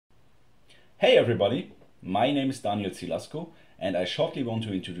Hey everybody, my name is Zielasko and I shortly want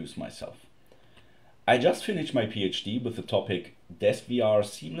to introduce myself. I just finished my PhD with the topic Desk VR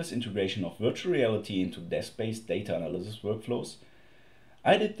Seamless Integration of Virtual Reality into Desk-Based Data Analysis Workflows.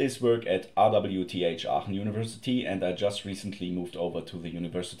 I did this work at RWTH Aachen University and I just recently moved over to the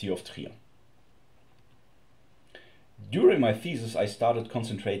University of Trier. During my thesis I started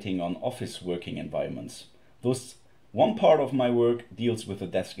concentrating on office working environments. Thus, one part of my work deals with the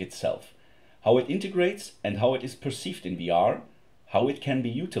desk itself, how it integrates and how it is perceived in VR, how it can be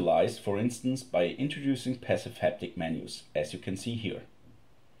utilized, for instance, by introducing passive haptic menus, as you can see here.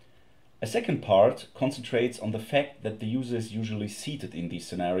 A second part concentrates on the fact that the user is usually seated in these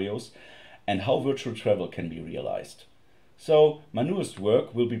scenarios and how virtual travel can be realized. So, my newest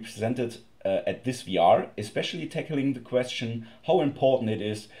work will be presented at this VR, especially tackling the question how important it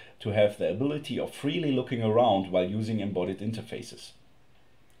is to have the ability of freely looking around while using embodied interfaces.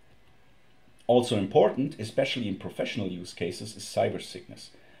 Also important, especially in professional use cases, is cybersickness.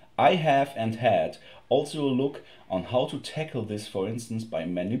 I have and had also a look on how to tackle this, for instance, by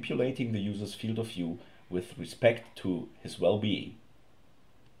manipulating the user's field of view with respect to his well-being.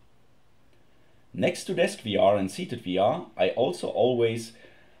 Next to desk VR and seated VR, I also always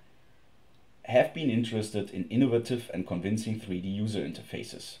have been interested in innovative and convincing 3D user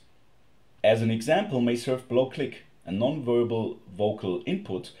interfaces. As an example may serve below click, a non-verbal vocal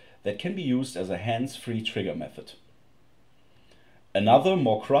input that can be used as a hands-free trigger method. Another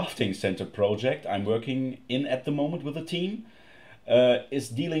more crafting-centered project I'm working in at the moment with a team is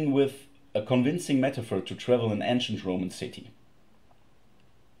dealing with a convincing metaphor to travel an ancient Roman city.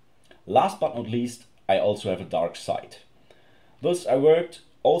 Last but not least, I also have a dark side. Thus, I worked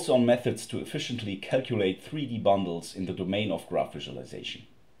also on methods to efficiently calculate 3D bundles in the domain of graph visualization.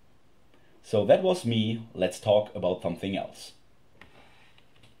 So that was me. Let's talk about something else.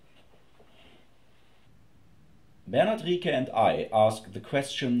 Bernhard, Riecke and I ask the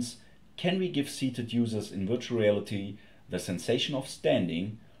questions: can we give seated users in virtual reality the sensation of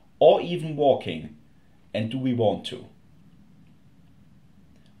standing or even walking, and do we want to?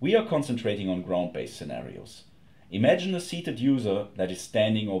 We are concentrating on ground-based scenarios. Imagine a seated user that is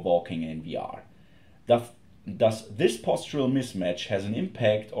standing or walking in VR. Does this postural mismatch has an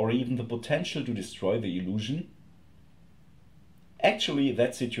impact or even the potential to destroy the illusion? Actually,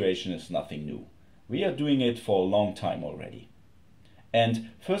 that situation is nothing new. We are doing it for a long time already. And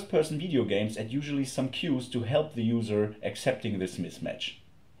first-person video games add usually some cues to help the user accepting this mismatch.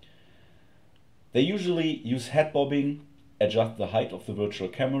 They usually use head bobbing, adjust the height of the virtual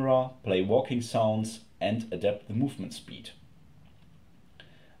camera, play walking sounds, and adapt the movement speed.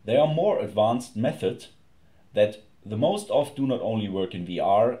 There are more advanced methods that the most of do not only work in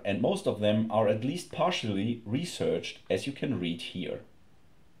VR, and most of them are at least partially researched, as you can read here.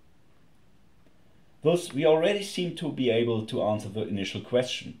 Thus, we already seem to be able to answer the initial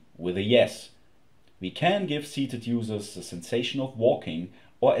question with a yes. We can give seated users the sensation of walking,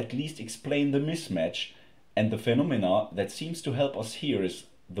 or at least explain the mismatch, and the phenomena that seems to help us here is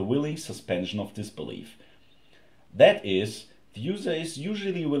the willing suspension of disbelief. That is, the user is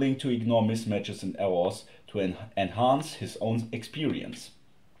usually willing to ignore mismatches and errors to enhance his own experience.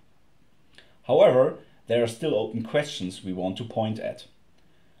 However, there are still open questions we want to point at.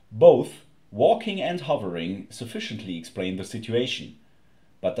 Both walking and hovering sufficiently explain the situation,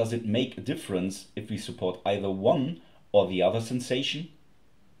 but does it make a difference if we support either one or the other sensation?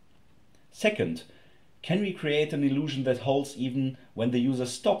 Second, can we create an illusion that holds even when the user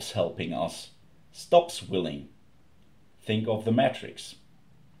stops helping us, stops willing? Think of the Matrix.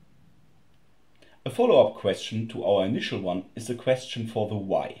 A follow-up question to our initial one is a question for the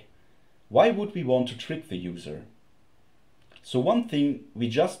why. Why would we want to trick the user? So one thing we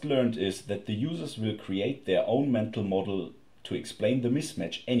just learned is that the users will create their own mental model to explain the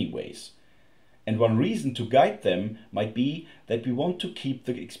mismatch anyways. And one reason to guide them might be that we want to keep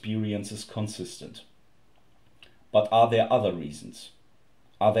the experiences consistent. But are there other reasons?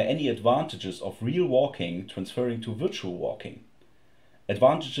 Are there any advantages of real walking transferring to virtual walking?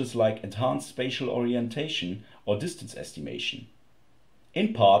 Advantages like enhanced spatial orientation or distance estimation?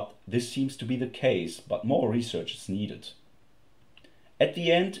 In part, this seems to be the case, but more research is needed. At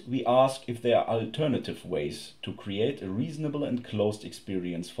the end, we ask if there are alternative ways to create a reasonable and closed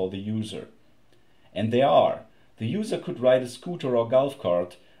experience for the user. And there are. The user could ride a scooter or golf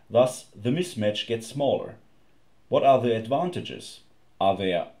cart, thus the mismatch gets smaller. What are the advantages? Are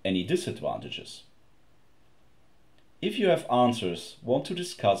there any disadvantages? If you have answers, want to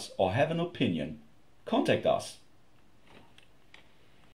discuss or have an opinion, contact us.